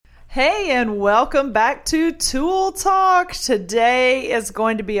Hey, and welcome back to Tool Talk. Today is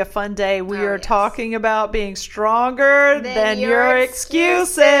going to be a fun day. We are talking about being stronger than your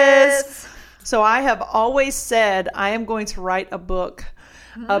excuses. So I have always said I am going to write a book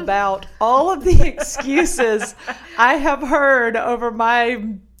about all of the excuses I have heard over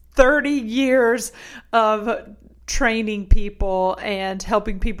my 30 years of training people and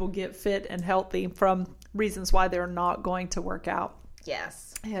helping people get fit and healthy from reasons why they're not going to work out. Yes.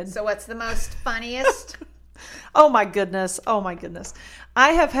 So what's the most funniest? Oh my goodness.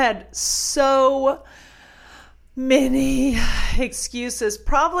 I have had so many excuses.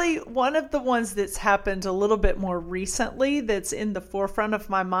 Probably one of the ones that's happened a little bit more recently that's in the forefront of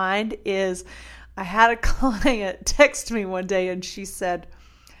my mind is I had a client text me one day and she said,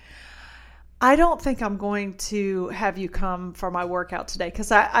 I don't think I'm going to have you come for my workout today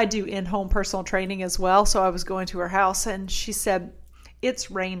because I do in-home personal training as well. So I was going to her house and she said,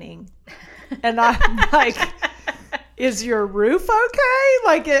 it's raining. And I'm like, is your roof okay?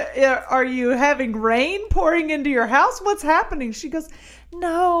 Like, are you having rain pouring into your house? What's happening? She goes,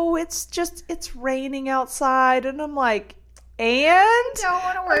 no, it's raining outside. And I'm like, and? I don't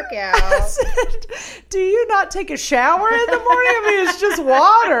want to work out. I said, do you not take a shower in the morning? I mean, it's just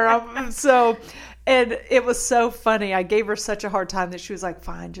water. And it was so funny. I gave her such a hard time that she was like,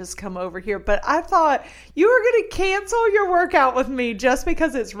 fine, just come over here. But I thought you were going to cancel your workout with me just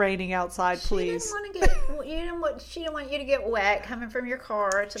because it's raining outside, please. She didn't want you to get wet coming from your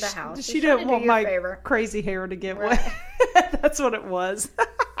car to the house. She didn't want my crazy hair to get wet. That's what it was.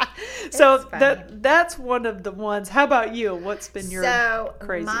 So that's one of the ones. How about you? What's been your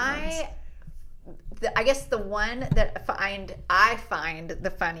crazy ones? I guess the one that I find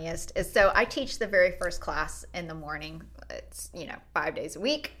the funniest is, so I teach the very first class in the morning. It's 5 days a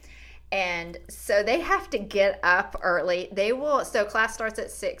week. And so they have to get up early. So class starts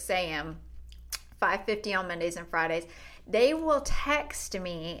at 6 a.m., 5:50 on Mondays and Fridays. They will text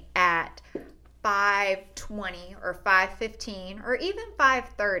me at 5:20 or 5:15 or even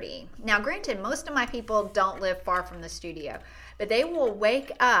 5:30. Now, granted, most of my people don't live far from the studio, but they will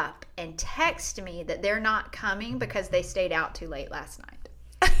wake up and text me that they're not coming because they stayed out too late last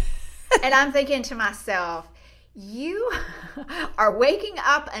night. And I'm thinking to myself, you are waking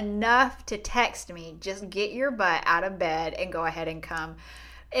up enough to text me. Just get your butt out of bed and go ahead and come.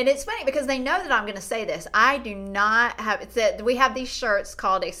 And it's funny because they know that I'm going to say this. I do not have, we have these shirts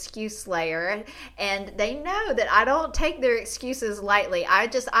called Excuse Slayer, and they know that I don't take their excuses lightly.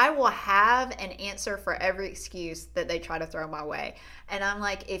 I will have an answer for every excuse that they try to throw my way. And I'm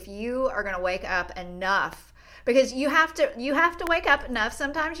like, if you are going to wake up enough, because you have to wake up enough.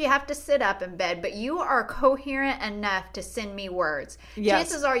 Sometimes you have to sit up in bed, but you are coherent enough to send me words. Yes.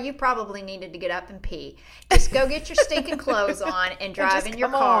 Chances are you probably needed to get up and pee. Just go get your stinking clothes on and drive in your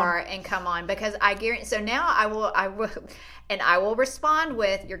car and come on, because I guarantee. So now I will respond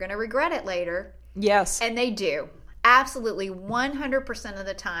with, "You're going to regret it later." Yes, and they do. Absolutely, 100% of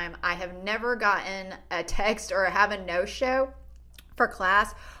the time, I have never gotten a text or have a no-show for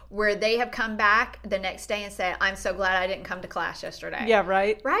class where they have come back the next day and said, I'm so glad I didn't come to class yesterday. Yeah,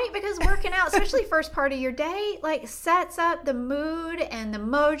 right. Right? Because working out, especially first part of your day, like sets up the mood and the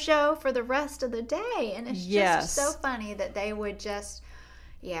mojo for the rest of the day. And it's just so funny that they would just,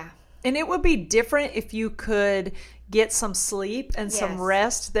 And it would be different if you could get some sleep and some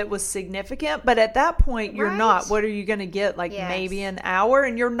rest that was significant. But at that point, you're not. What are you going to get? Like maybe an hour?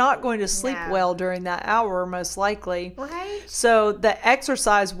 And you're not going to sleep well during that hour, most likely. Right. So the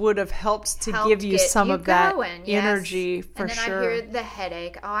exercise would have helped to give you some of that energy for sure. And then I hear the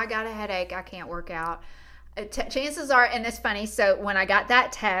headache. Oh, I got a headache. I can't work out. Chances are, and it's funny, so when I got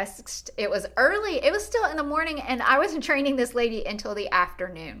that text, it was early. It was still in the morning, and I wasn't training this lady until the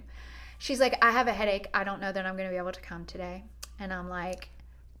afternoon. She's like, I have a headache. I don't know that I'm going to be able to come today. And I'm like,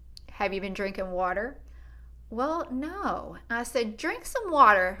 have you been drinking water? Well, no. I said, drink some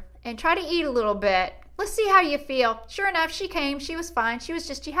water and try to eat a little bit. Let's see how you feel. Sure enough, she came. She was fine. She was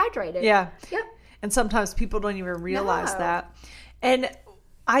just dehydrated. Yeah. Yep. And sometimes people don't even realize that. And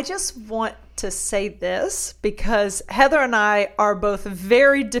I just want to say this because Heather and I are both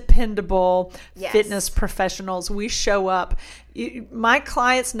very dependable fitness professionals. We show up. My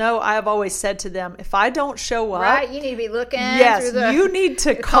clients know I have always said to them, if I don't show up, right, you need to be looking. Yes, you need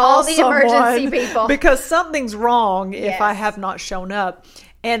to call the someone emergency people because something's wrong if I have not shown up.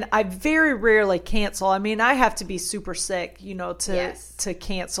 And I very rarely cancel. I mean, I have to be super sick, to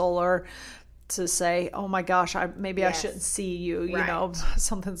cancel or to say, oh my gosh, maybe I shouldn't see you,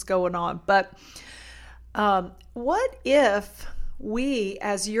 something's going on. But what if we,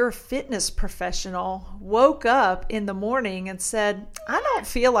 as your fitness professional, woke up in the morning and said, I don't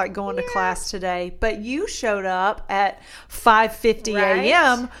feel like going to class today, but you showed up at 5:50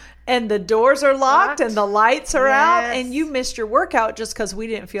 a.m. and the doors are locked and the lights are out, and you missed your workout just because we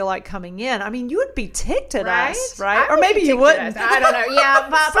didn't feel like coming in. I mean, you would be ticked at us, right? Or maybe you wouldn't. I don't know. Yeah,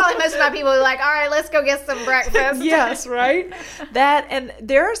 but probably most of my people are like, all right, let's go get some breakfast. Yes, right? And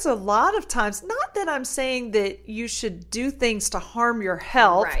there's a lot of times, not that I'm saying that you should do things to harm your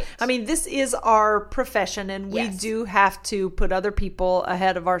health. Right. I mean, this is our profession, and we do have to put other people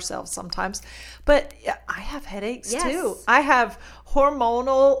ahead of ourselves sometimes. But I have headaches too. I have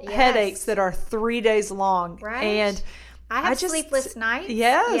hormonal headaches that are 3 days long. Right. And I have sleepless nights.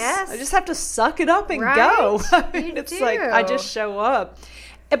 Yes. I just have to suck it up and go. I mean, it's like I just show up.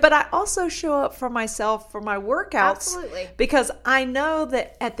 But I also show up for myself for my workouts. Absolutely. Because I know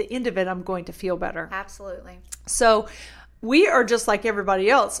that at the end of it, I'm going to feel better. Absolutely. So we are just like everybody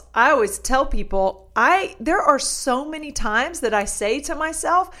else. I always tell people, there are so many times that I say to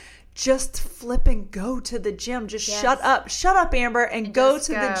myself, just flip and go to the gym. Just shut up, Amber, and go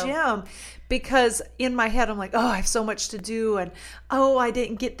to the gym. Because in my head, I'm like, oh, I have so much to do. And, oh, I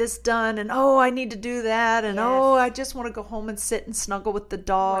didn't get this done. And, oh, I need to do that. And, oh, I just want to go home and sit and snuggle with the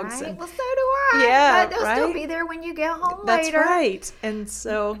dogs. Right. And, well, so do I. Yeah, but they'll still be there when you get home That's later. right. And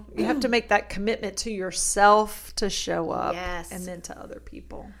so you have to make that commitment to yourself to show up. And then to other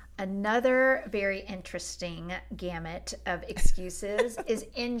people. Another very interesting gamut of excuses is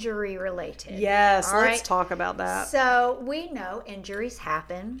injury related. Yes, let's talk about that. So we know injuries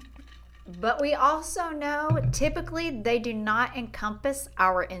happen, but we also know typically they do not encompass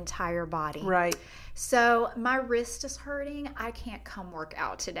our entire body. Right. So my wrist is hurting. I can't come work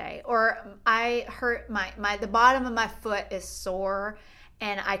out today. Or I hurt the bottom of my foot is sore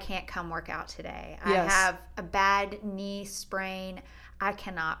and I can't come work out today. I have a bad knee sprain. I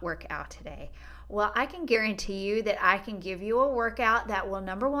cannot work out today. Well, I can guarantee you that I can give you a workout that will,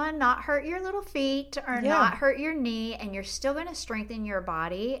 number one, not hurt your little feet or not hurt your knee, and you're still going to strengthen your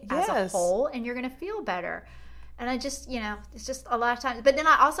body as a whole, and you're going to feel better. And I just, it's just a lot of times. But then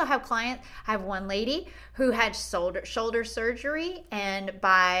I also have clients. I have one lady who had shoulder surgery, and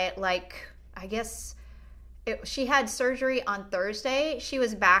by she had surgery on Thursday. She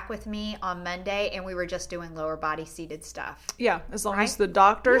was back with me on Monday, and we were just doing lower body seated stuff. Yeah, as long as the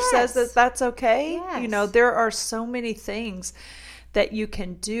doctor says that that's okay. Yes. There are so many things that you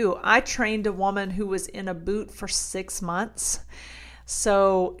can do. I trained a woman who was in a boot for 6 months.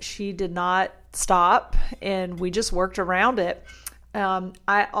 So she did not stop, and we just worked around it.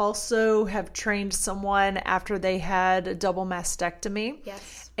 I also have trained someone after they had a double mastectomy.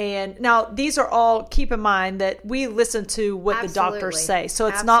 Yes. And now these are all, keep in mind that we listen to what the doctors say. So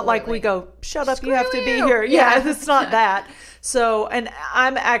it's not like we go, shut up, you have to be here. Yeah, it's not that. So, and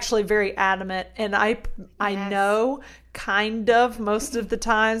I'm actually very adamant, and I know kind of most of the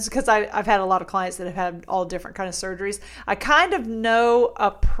times, because I've had a lot of clients that have had all different kind of surgeries. I kind of know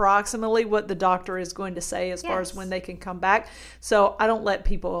approximately what the doctor is going to say as far as when they can come back. So I don't let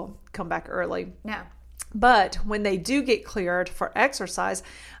people come back early. No. But when they do get cleared for exercise,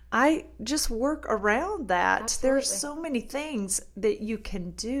 I just work around that. Absolutely. There's so many things that you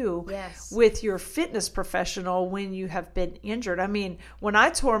can do with your fitness professional when you have been injured. I mean, when I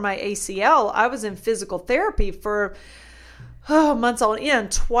tore my ACL, I was in physical therapy for months on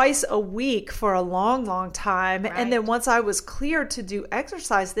end, twice a week for a long, long time. Right. And then once I was cleared to do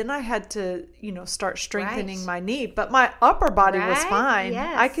exercise, then I had to, start strengthening my knee. But my upper body was fine.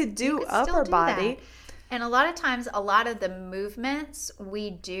 Yes. I could do upper body. And a lot of times, a lot of the movements we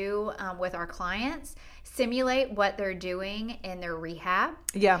do with our clients simulate what they're doing in their rehab.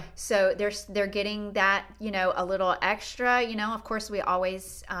 Yeah. So they're getting that, a little extra. Of course, we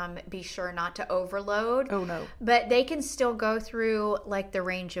always be sure not to overload. Oh, no. But they can still go through like the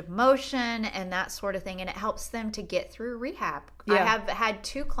range of motion and that sort of thing, and it helps them to get through rehab. Yeah. I have had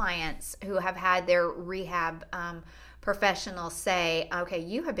 2 clients who have had their rehab professionals say, okay,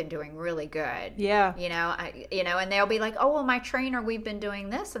 you have been doing really good. Yeah. And they'll be like, oh, well, my trainer, we've been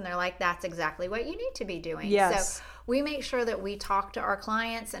doing this. And they're like, that's exactly what you need to be doing. Yes. So we make sure that we talk to our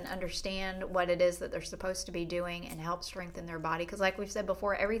clients and understand what it is that they're supposed to be doing and help strengthen their body. Because like we've said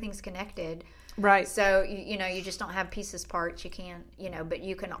before, everything's connected. Right. So, you just don't have pieces, parts. You can't, but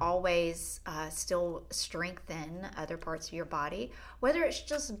you can always still strengthen other parts of your body, whether it's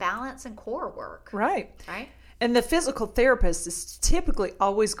just balance and core work. Right. Right. And the physical therapist is typically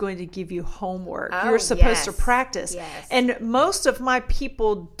always going to give you homework. You're supposed to practice. Yes. And most of my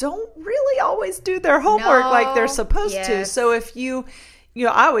people don't really always do their homework like they're supposed to. So if you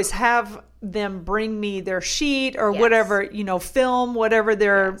I always have them bring me their sheet or Yes. whatever, film whatever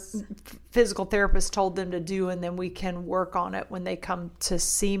their Yes. physical therapist told them to do, and then we can work on it when they come to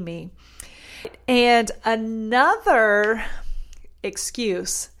see me. And another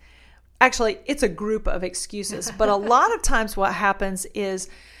excuse, actually, it's a group of excuses, but a lot of times what happens is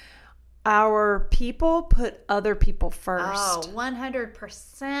our people put other people first. Oh,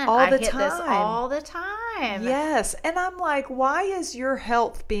 100%. All the I hit this time. all the time. Yes. And I'm like, why is your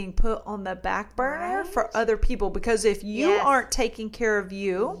health being put on the back burner Right. for other people? Because if you Yes. aren't taking care of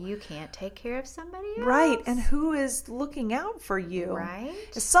you, You can't take care of somebody else. right, and who is looking out for you? Right.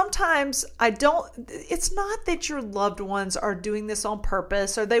 Sometimes it's not that your loved ones are doing this on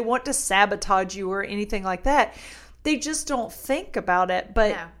purpose or they want to sabotage you or anything like that. They just don't think about it.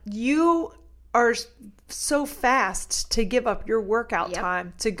 But No. you are so fast to give up your workout Yep.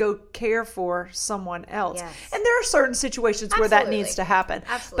 time to go care for someone else. Yes. And there are certain situations where that Absolutely. needs to happen.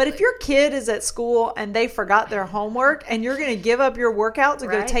 But Absolutely. if your kid is at school and they forgot their homework and you're going to give up your workout to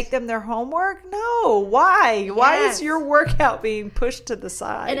go Right. take them their homework, no. Why? Why is Yes. your workout being pushed to the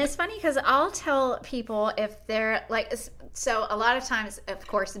side? And it's funny because I'll tell people if they're like, so a lot of times, of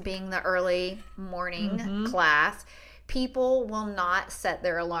course, being the early morning class, people will not set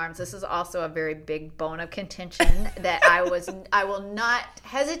their alarms. This is also a very big bone of contention that I will not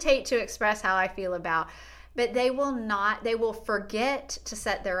hesitate to express how I feel about. But they will forget to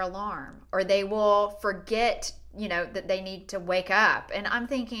set their alarm, or they will forget, that they need to wake up. And I'm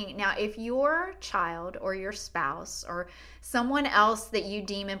thinking, now, if your child or your spouse or someone else that you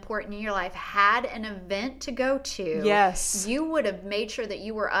deem important in your life had an event to go to, Yes. you would have made sure that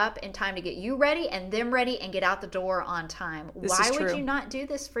you were up in time to get you ready and them ready and get out the door on time. This Why is would true. you not do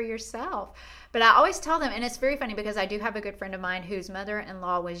this for yourself? But I always tell them, and it's very funny because I do have a good friend of mine whose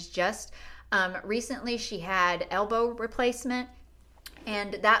mother-in-law was just recently, she had elbow replacement,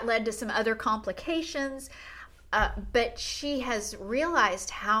 and that led to some other complications. But she has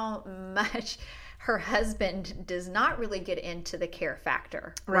realized how much her husband does not really get into the care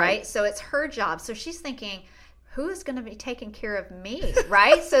factor, right? So it's her job. So she's thinking, who is going to be taking care of me,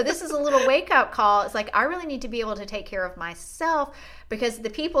 right? So this is a little wake-up call. It's like, I really need to be able to take care of myself, because the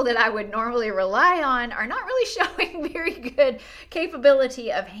people that I would normally rely on are not really showing very good capability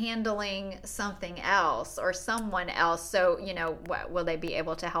of handling something else or someone else. So, will they be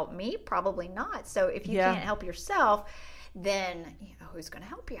able to help me? Probably not. So if you Yeah. can't help yourself, then who's going to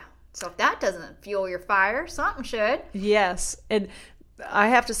help you? So if that doesn't fuel your fire, something should. Yes. And I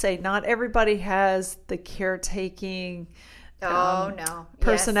have to say, not everybody has the caretaking Oh, no.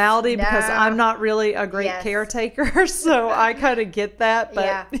 personality, Yes. because No. I'm not really a great Yes. caretaker. So I kind of get that. But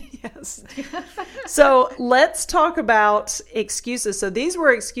Yeah. yes. So let's talk about excuses. So these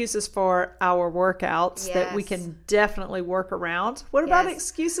were excuses for our workouts that we Yes. can definitely work around. What about Yes.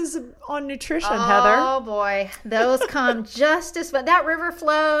 excuses on nutrition, Heather? Oh boy, those come just as fast. That river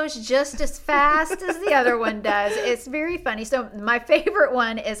flows just as fast as the other one does. It's very funny. So my favorite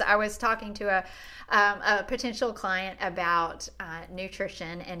one is, I was talking to a potential client about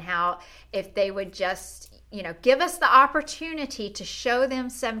nutrition, and how if they would just give us the opportunity to show them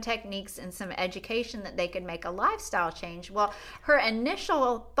some techniques and some education, that they could make a lifestyle change. Well, her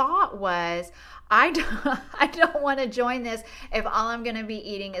initial thought was, I don't want to join this if all I'm going to be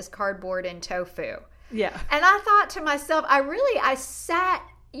eating is cardboard and tofu. Yeah. And I thought to myself, I sat,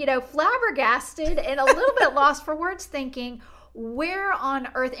 flabbergasted and a little bit lost for words, thinking, where on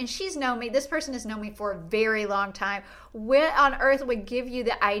earth, and she's known me, this person has known me for a very long time, where on earth would give you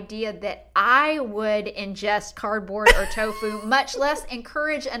the idea that I would ingest cardboard or tofu, much less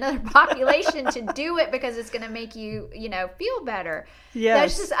encourage another population to do it because it's going to make you, feel better.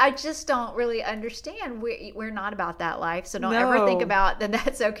 Yes. I just don't really understand. We're not about that life, so don't ever think No. about that.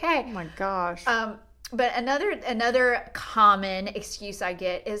 That's okay. Oh my gosh. But another common excuse I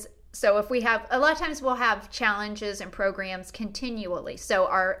get is, so if we have, a lot of times we'll have challenges and programs continually. So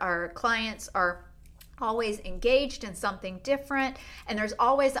our clients are always engaged in something different, and there's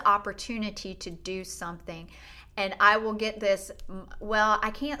always the opportunity to do something. And I will get this, well,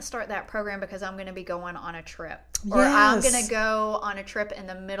 I can't start that program because I'm going to be going on a trip. Or I'm Yes. going to go on a trip in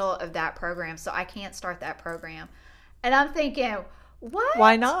the middle of that program, so I can't start that program. And I'm thinking, what?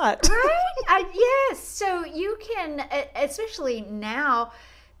 Why not? Right? Yes. So you can, especially now,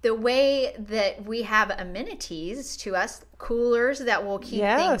 the way that we have amenities to us, coolers that will keep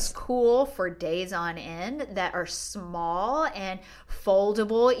Yes. things cool for days on end, that are small and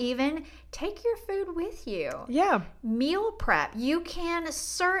foldable even. Take your food with you. Yeah. Meal prep. You can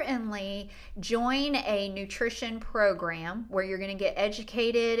certainly join a nutrition program where you're going to get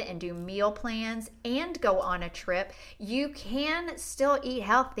educated and do meal plans and go on a trip. You can still eat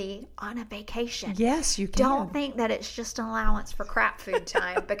healthy on a vacation. Yes, you can. Don't think that it's just an allowance for crap food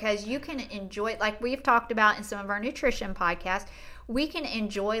time, because you can enjoy, like we've talked about in some of our nutrition podcasts, we can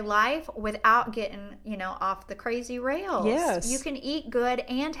enjoy life without getting, off the crazy rails. Yes. You can eat good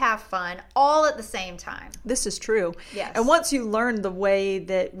and have fun all at the same time. This is true. Yes. And once you learn the way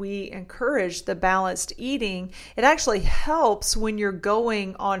that we encourage the balanced eating, it actually helps when you're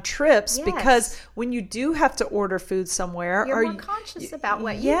going on trips, Yes. because when you do have to order food somewhere, You're more conscious about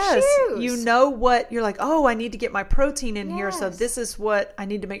what you choose. You know what you're like, oh, I need to get my protein in here. So Yes. this is what I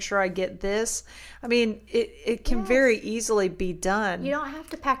need to make sure I get this. I mean, it can Yes. very easily be done. You don't have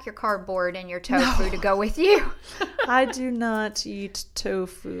to pack your cardboard and your tofu to go with you. I do not eat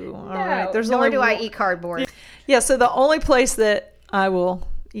tofu. All right. There's nor do I eat cardboard. Yeah, so the only place that I will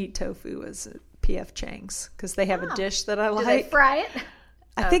eat tofu is at P.F. Chang's, because they have a dish that I Do they like. fry it?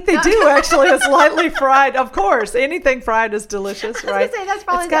 I think they do, actually. It's lightly fried. Of course, anything fried is delicious, right? I was going to say, that's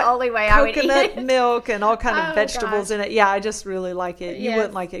probably It's the got only way I would eat coconut it. milk and all kind of Oh, vegetables gosh. in it. Yeah, I just really like it. You Yes.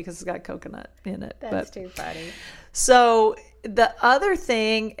 wouldn't like it because it's got coconut in it. That's too funny. So the other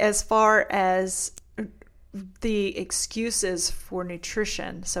thing, as far as the excuses for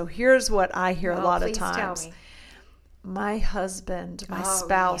nutrition, so here's what I hear a lot of Please tell times. me. My husband, my Oh,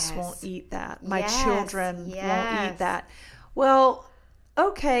 spouse yes. won't eat that. My Yes, children won't yes. eat that. Well,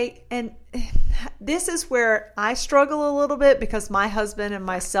 okay. And this is where I struggle a little bit, because my husband and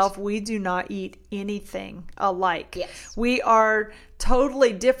myself, we do not eat anything alike. Yes. We are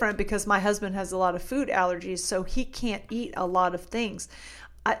totally different, because my husband has a lot of food allergies, so he can't eat a lot of things.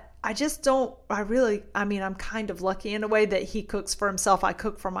 I just don't, I'm kind of lucky in a way that he cooks for himself. I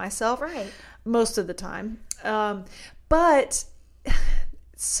cook for myself. Right. Most of the time. But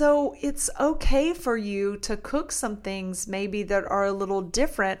so it's okay for you to cook some things maybe that are a little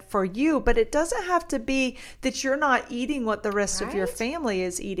different for you, but it doesn't have to be that you're not eating what the rest of your Right. family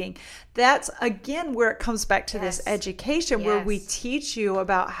is eating. That's again where it comes back to this Yes. education, where we Yes. teach you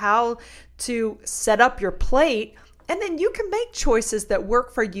about how to set up your plate, and then you can make choices that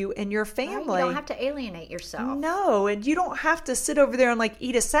work for you and your Right? family. You don't have to alienate yourself. No, and you don't have to sit over there and like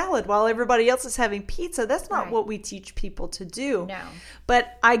eat a salad while everybody else is having pizza. That's not Right. what we teach people to do. No.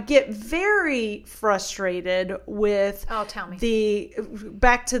 But I get very frustrated with Oh, tell me. the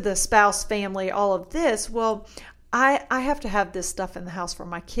back to the spouse, family, all of this. Well, I have to have this stuff in the house for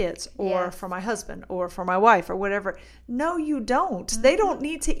my kids, or Yes. for my husband, or for my wife, or whatever. No, you don't. They don't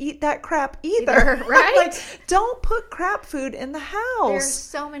need to eat that crap either. Either, right? Like, don't put crap food in the house. There's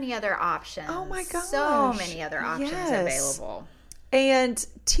so many other options. Oh my So gosh. many other options Yes. available. And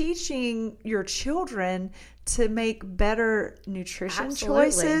teaching your children to make better nutrition Absolutely.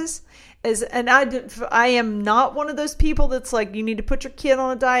 choices I am not one of those people that's like, you need to put your kid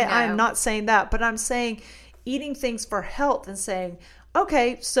on a diet. I am No. not saying that, but I'm saying eating things for health, and saying,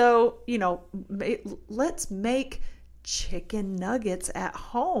 okay, so, let's make chicken nuggets at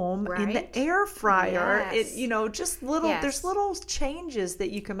home in the Right. air fryer. Yes. Just little, Yes. there's little changes that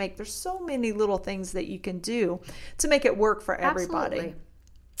you can make. There's so many little things that you can do to make it work for everybody. Absolutely.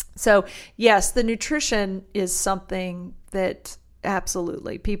 So yes, the nutrition is something that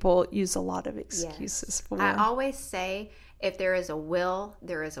absolutely people use a lot of excuses for. I always say, if there is a will,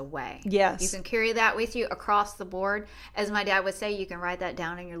 there is a way. Yes. You can carry that with you across the board. As my dad would say, you can write that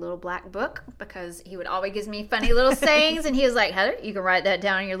down in your little black book, because he would always give me funny little sayings. And he was like, Heather, you can write that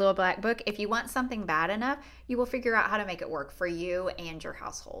down in your little black book. If you want something bad enough, you will figure out how to make it work for you and your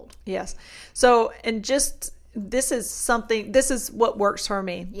household. Yes. So, and this is what works for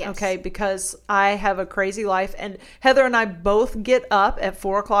me. Yes. Okay. Because I have a crazy life, and Heather and I both get up at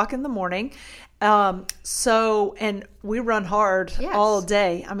 4:00 in the morning. And we run hard Yes. all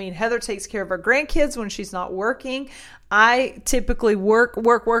day. I mean, Heather takes care of her grandkids when she's not working. I typically work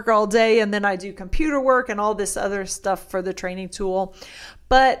all day, and then I do computer work and all this other stuff for the training tool.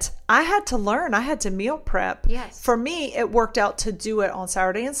 But I had to learn. I had to meal prep. Yes. For me, it worked out to do it on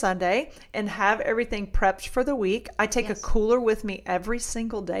Saturday and Sunday and have everything prepped for the week. I take a cooler with me every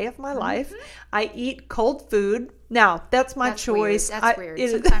single day of my life. I eat cold food. Now, that's my choice. Weird. That's weird.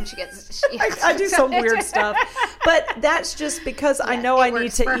 Sometimes she gets... I do some weird stuff. But that's just because I know it I need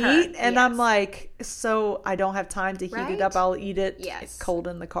works to for her. eat. And I'm Yes. like, so I don't have time to heat it Right? up. I'll eat it Yes. cold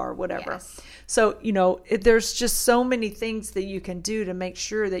in the car, whatever. Yes. So, there's just so many things that you can do to make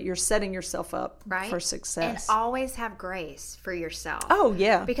sure that you're setting yourself up Right? for And success. always have grace for yourself. Oh,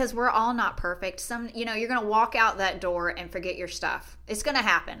 yeah. Because we're all not perfect. You're going to walk out that door and forget your stuff. It's going to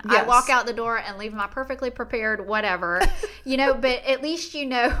happen. Yes. I walk out the door and leave my perfectly prepared whatever, but at least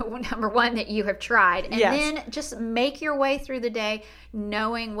number one, that you have tried. And Yes. then just make your way through the day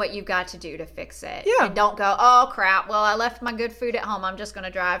knowing what you've got to do to fix it. Yeah. And don't go, oh, crap. Well, I left my good food at home. I'm just going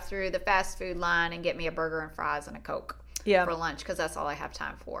to drive through the fast food line and get me a burger and fries and a Coke Yeah. for lunch because that's all I have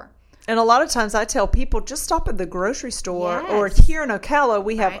time for. And a lot of times I tell people, just stop at the grocery store, or Yes. here in Ocala,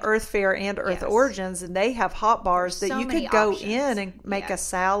 we have Right. Earth Fare and Earth Yes. Origins, and they have hot bars There's that so you many could go options. in and make a Yes.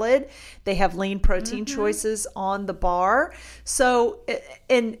 salad. They have lean protein choices on the bar. So,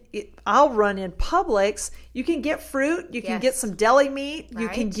 I'll run in Publix. You can get fruit. You can get Yes. some deli meat. You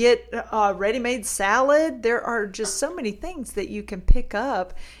can Right. get ready-made salad. There are just so many things that you can pick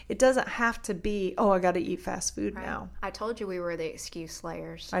up. It doesn't have to be, I got to eat fast food now. I told you we were the excuse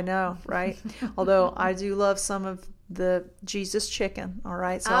slayers. I know, right? Although I do love some of the Jesus chicken, all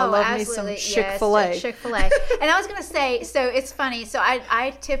right? So I love me some Chick-fil-A. Yes, Chick-fil-A. And I was going to say, so it's funny. So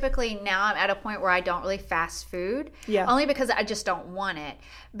I typically now I'm at a point where I don't really fast food. Yeah. Only because I just don't want it.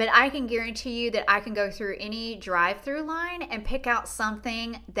 But I can guarantee you that I can go through any drive-through line and pick out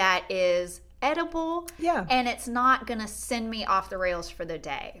something that is edible. Yeah. And it's not going to send me off the rails for the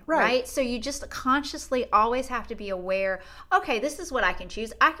day. Right. So you just consciously always have to be aware, okay, this is what I can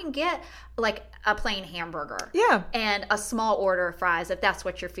choose. I can get like a plain hamburger. Yeah. And a small order of fries if that's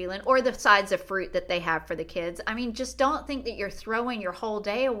what you're feeling, or the sides of fruit that they have for the kids. I mean, just don't think that you're throwing your whole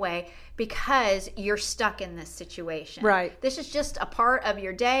day away because you're stuck in this situation. Right. This is just a part of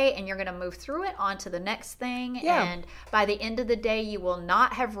your day and you're going to move through it on to the next thing. Yeah. And by the end of the day, you will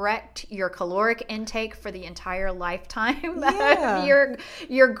not have wrecked your caloric intake for the entire lifetime Yeah. of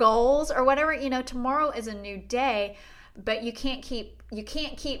your goals or whatever. Tomorrow is a new day, but you can't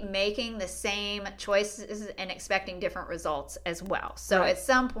keep making the same choices and expecting different results as well. So Right. at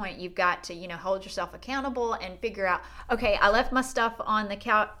some point you've got to, hold yourself accountable and figure out, okay, I left my stuff on the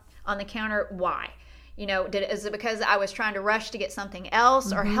counter. Why? Is it because I was trying to rush to get something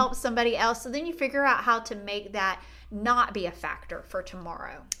else or help somebody else? So then you figure out how to make that not be a factor for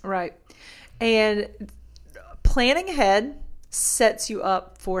tomorrow. Right. And planning ahead sets you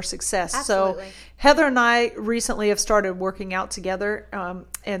up for success. Absolutely. So Heather and I recently have started working out together.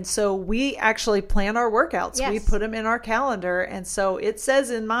 And so we actually plan our workouts. Yes. We put them in our calendar. And so it says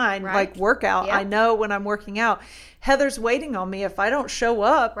in mine, Right. like workout, Yep. I know when I'm working out. Heather's waiting on me. If I don't show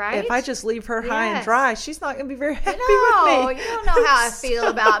up, Right? if I just leave her high and Yes. dry, she's not going to be very happy No, with me. you don't know how I feel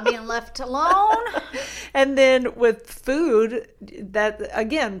about being left alone. And then with food, that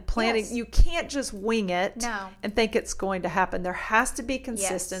again, planning, Yes. you can't just wing it No. and think it's going to happen. There has to be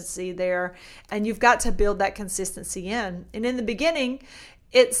consistency there, and you've got to build that consistency in. And in the beginning,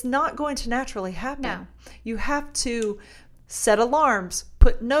 it's not going to naturally happen. No. You have to set alarms,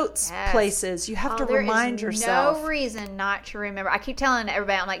 put notes Yes. places. You have to There remind is yourself. no reason not to remember. I keep telling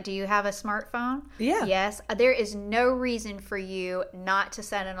everybody, I'm like, do you have a smartphone? Yeah. Yes. There is no reason for you not to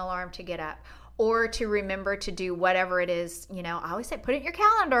set an alarm to get up or to remember to do whatever it is. I always say put it in your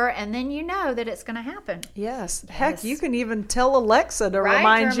calendar and then you know that it's going to happen. Yes. Heck, Yes. you can even tell Alexa to Right?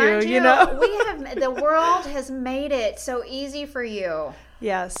 remind To remind you, know. the world has made it so easy for you.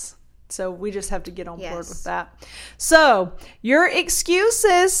 Yes. So we just have to get on board Yes. with that. So your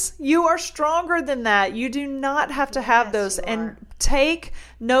excuses, you are stronger than that. You do not have to have Yes, those. you And are. take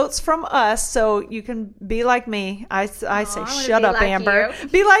notes from us so you can be like me. I say, I wanna shut be up, like Amber. you.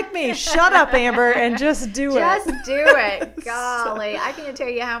 Be like me. Shut up, Amber, and just do Just it. do it. Golly. I can't tell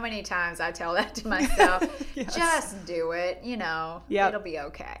you how many times I tell that to myself. Yes. Just do it. Yep. It'll be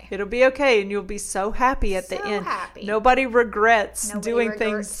okay. It'll be okay, and you'll be so happy at the So end. happy. Nobody regrets Nobody doing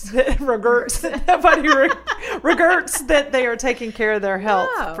regrets. things that regrets. Nobody regrets that they are taking care of their health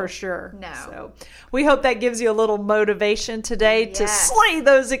No. for sure. No. So we hope that gives you a little motivation today to Yes. slay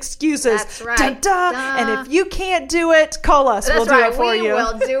those excuses. That's right. Dun, dun. Dun. And if you can't do it, call us. That's we'll do right. it for we you.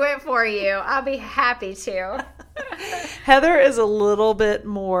 will do it for you. I'll be happy to. Heather is a little bit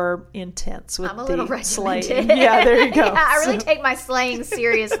more intense with I'm a little the slaying. regimented. Yeah, there you go. Yeah, I really take my slaying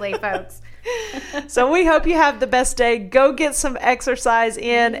seriously, folks. So we hope you have the best day. Go get some exercise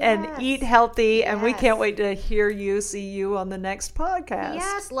in and Yes. eat healthy. And we Yes. can't wait to see you on the next podcast.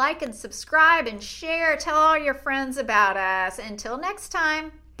 Yes, like and subscribe and share. Tell all your friends about us. Until next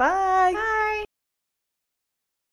time. Bye.